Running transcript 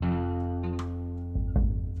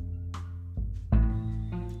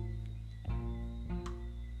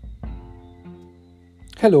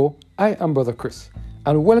Hello, I am Brother Chris,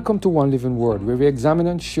 and welcome to One Living Word, where we examine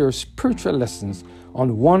and share spiritual lessons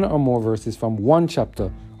on one or more verses from one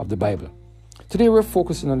chapter of the Bible. Today we're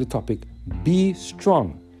focusing on the topic, Be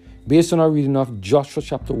Strong, based on our reading of Joshua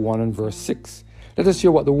chapter 1 and verse 6. Let us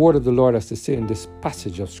hear what the word of the Lord has to say in this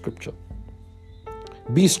passage of Scripture.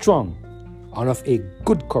 Be strong and of a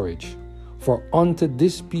good courage, for unto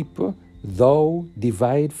this people thou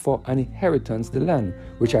divide for an inheritance the land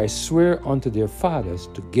which I swear unto their fathers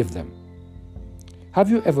to give them.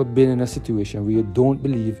 Have you ever been in a situation where you don't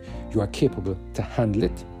believe you are capable to handle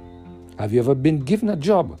it? Have you ever been given a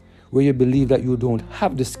job where you believe that you don't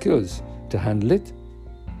have the skills to handle it?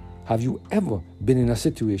 Have you ever been in a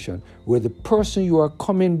situation where the person you are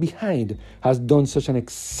coming behind has done such an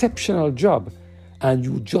exceptional job and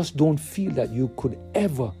you just don't feel that you could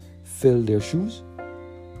ever fill their shoes?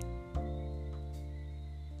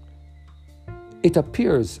 It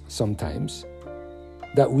appears sometimes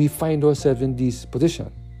that we find ourselves in this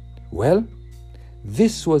position. Well,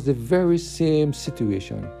 this was the very same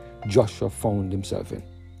situation Joshua found himself in.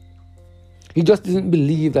 He just didn't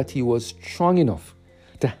believe that he was strong enough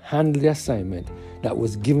to handle the assignment that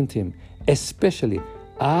was given to him, especially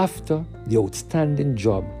after the outstanding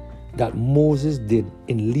job that Moses did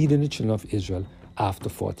in leading the children of Israel after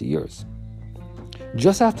 40 years.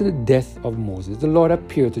 Just after the death of Moses, the Lord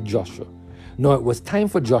appeared to Joshua. Now it was time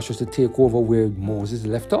for Joshua to take over where Moses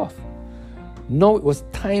left off. Now it was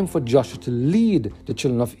time for Joshua to lead the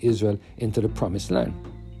children of Israel into the promised land.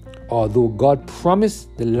 Although God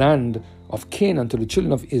promised the land of Canaan to the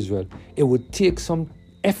children of Israel, it would take some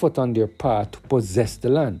effort on their part to possess the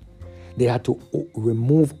land. They had to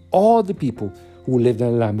remove all the people who lived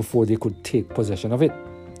in the land before they could take possession of it.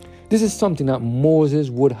 This is something that Moses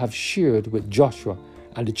would have shared with Joshua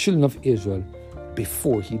and the children of Israel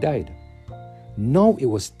before he died. Now it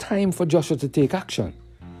was time for Joshua to take action.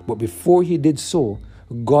 But before he did so,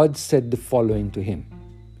 God said the following to him.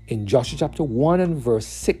 In Joshua chapter 1 and verse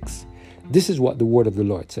 6, this is what the word of the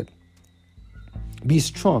Lord said. Be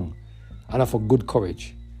strong and of a good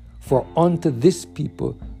courage, for unto this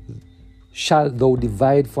people shalt thou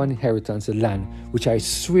divide for an inheritance the land which I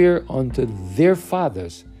swear unto their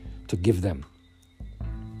fathers to give them.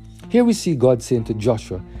 Here we see God saying to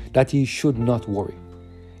Joshua that he should not worry.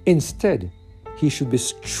 Instead, he should be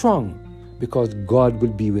strong because God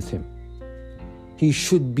will be with him. He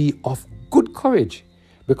should be of good courage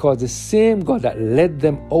because the same God that led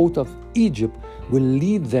them out of Egypt will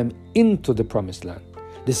lead them into the promised land.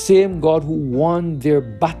 The same God who won their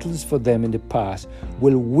battles for them in the past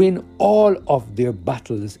will win all of their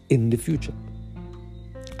battles in the future.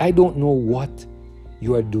 I don't know what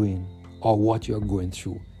you are doing or what you are going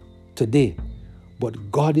through today,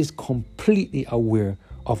 but God is completely aware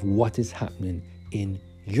of what is happening in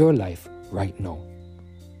your life right now.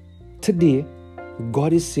 Today,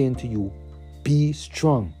 God is saying to you, be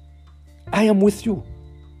strong. I am with you.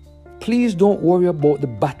 Please don't worry about the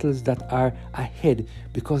battles that are ahead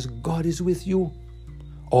because God is with you.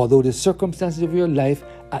 Although the circumstances of your life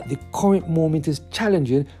at the current moment is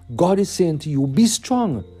challenging, God is saying to you, be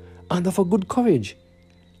strong and of a good courage.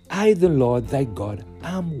 I, the Lord thy God,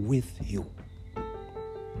 am with you.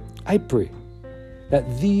 I pray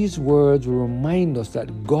that these words will remind us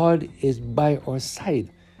that God is by our side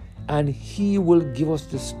and He will give us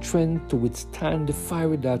the strength to withstand the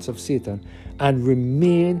fiery darts of Satan and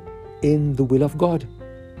remain in the will of God.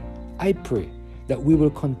 I pray that we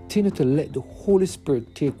will continue to let the Holy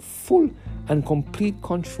Spirit take full and complete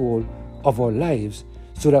control of our lives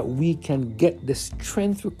so that we can get the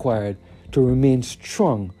strength required to remain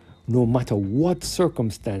strong no matter what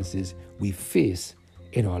circumstances we face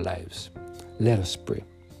in our lives. Let us pray.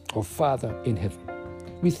 Our Father in heaven,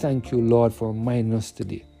 we thank you, Lord, for reminding us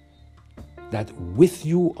today that with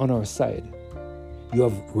you on our side, you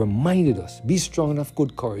have reminded us, be strong and of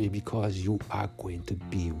good courage because you are going to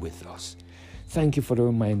be with us. Thank you for the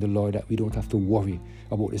reminder, Lord, that we don't have to worry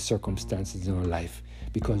about the circumstances in our life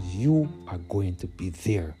because you are going to be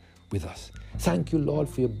there with us. Thank you, Lord,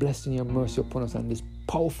 for your blessing, your mercy upon us and this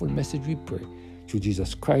powerful message we pray through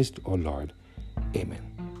Jesus Christ, our Lord. Amen.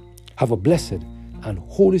 Have a blessed and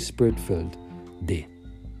Holy Spirit-filled day.